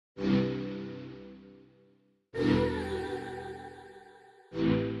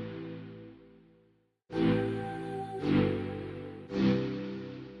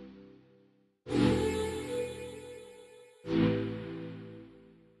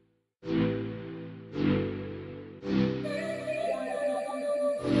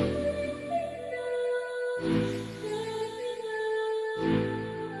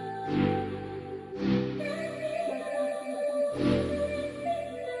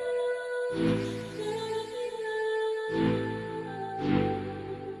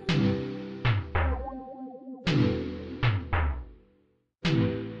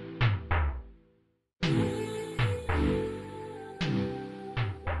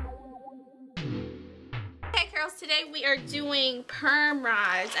Today we are doing perm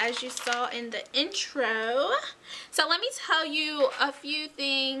rods, as you saw in the intro. So let me tell you a few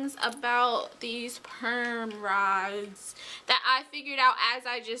things about these perm rods that I figured out as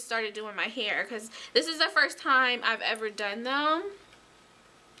I just started doing my hair, because this is the first time I've ever done them.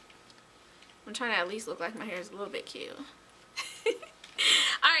 I'm trying to at least look like my hair is a little bit cute.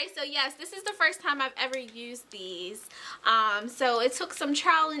 Alright, so yes, this is the first time I've ever used these. So it took some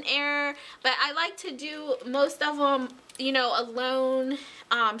trial and error, but I like to do most of them, you know, alone,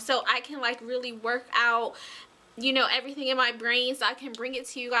 so I can like really work out, you know, everything in my brain, so I can bring it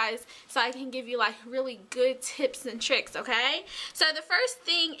to you guys, so I can give you like really good tips and tricks, okay? So the first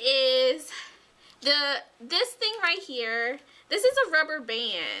thing is this thing right here. This is a rubber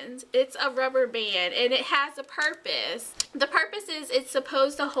band. It's a rubber band and it has a purpose. The purpose is it's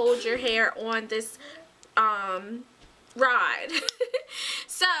supposed to hold your hair on this rod.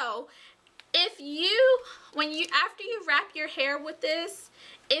 So if you, after you wrap your hair with this,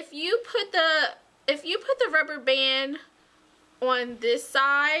 if you put the rubber band on this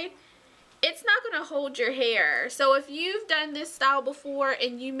side, it's not going to hold your hair. So if you've done this style before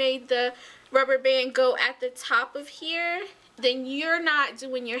and you made the rubber band go at the top of here, then you're not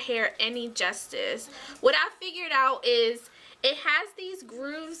doing your hair any justice. What I figured out is it has these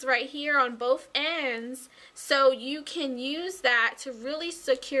grooves right here on both ends, so you can use that to really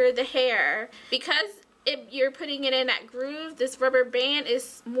secure the hair. Because if you're putting it in that groove, this rubber band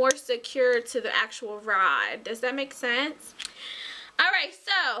is more secure to the actual rod. Does that make sense? Alright,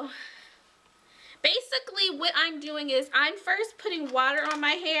 so basically what I'm doing is I'm first putting water on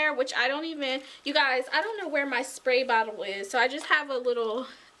my hair, which I don't even, you guys, I don't know where my spray bottle is, so I just have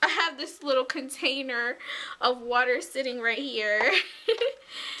I have this little container of water sitting right here.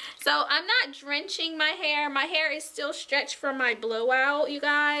 So I'm not drenching my hair. My hair is still stretched from my blowout, you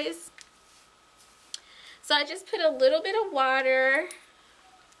guys. So I just put a little bit of water.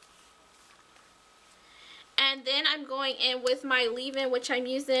 And then I'm going in with my leave-in, which I'm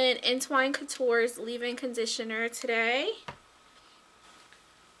using ENTWINE Couture's leave-in conditioner today.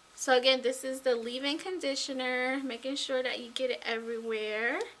 So again, this is the leave-in conditioner, making sure that you get it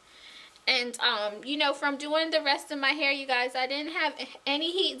everywhere. And you know, from doing the rest of my hair, you guys, I didn't have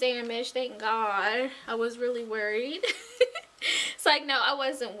any heat damage, thank God. I was really worried. It's like, no, I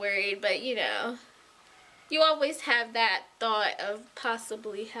wasn't worried, but you know, you always have that thought of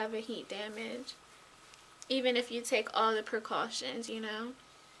possibly having heat damage, even if you take all the precautions, you know.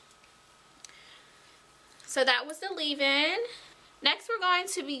 So that was the leave-in. Next, we're going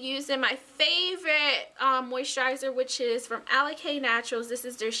to be using my favorite moisturizer, which is from ALIKAY Naturals. This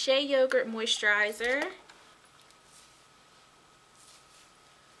is their Shea Yogurt Moisturizer.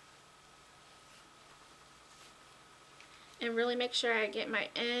 And really make sure I get my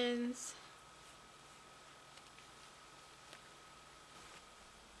ends.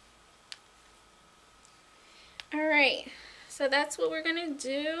 Alright, so that's what we're going to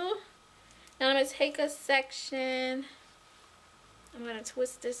do. Now I'm going to take a section. I'm going to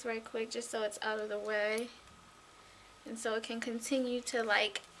twist this right quick just so it's out of the way. And so it can continue to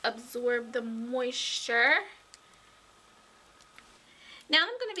like absorb the moisture. Now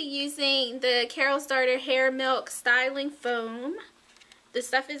I'm going to be using the Carol's Daughter Hair Milk Styling Foam. This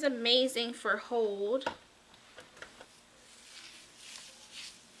stuff is amazing for hold.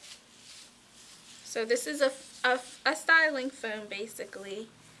 So this is a styling foam basically.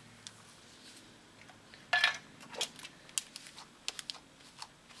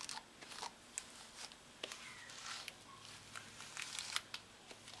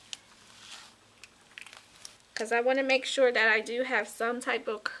 Because I want to make sure that I do have some type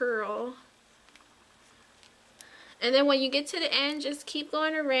of curl. And then when you get to the end, just keep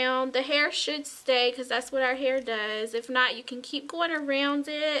going around. The hair should stay because that's what our hair does. If not, you can keep going around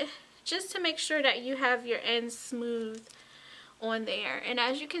it just to make sure that you have your ends smooth on there. And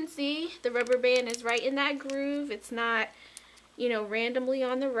as you can see, the rubber band is right in that groove. It's not, you know, randomly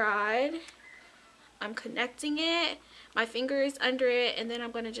on the rod. I'm connecting it. My finger is under it, and then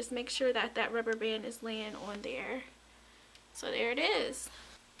I'm going to just make sure that that rubber band is laying on there. So there it is.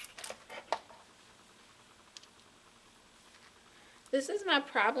 This is my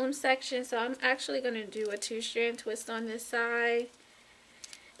problem section, so I'm actually going to do a 2-strand twist on this side.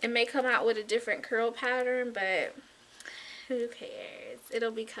 It may come out with a different curl pattern, but who cares?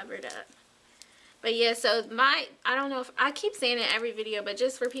 It'll be covered up. But yeah, so I don't know if I keep saying it in every video, but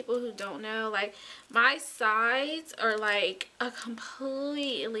just for people who don't know, like my sides are like a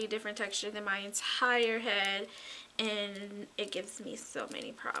completely different texture than my entire head, and it gives me so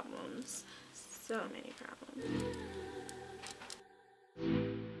many problems. So many problems.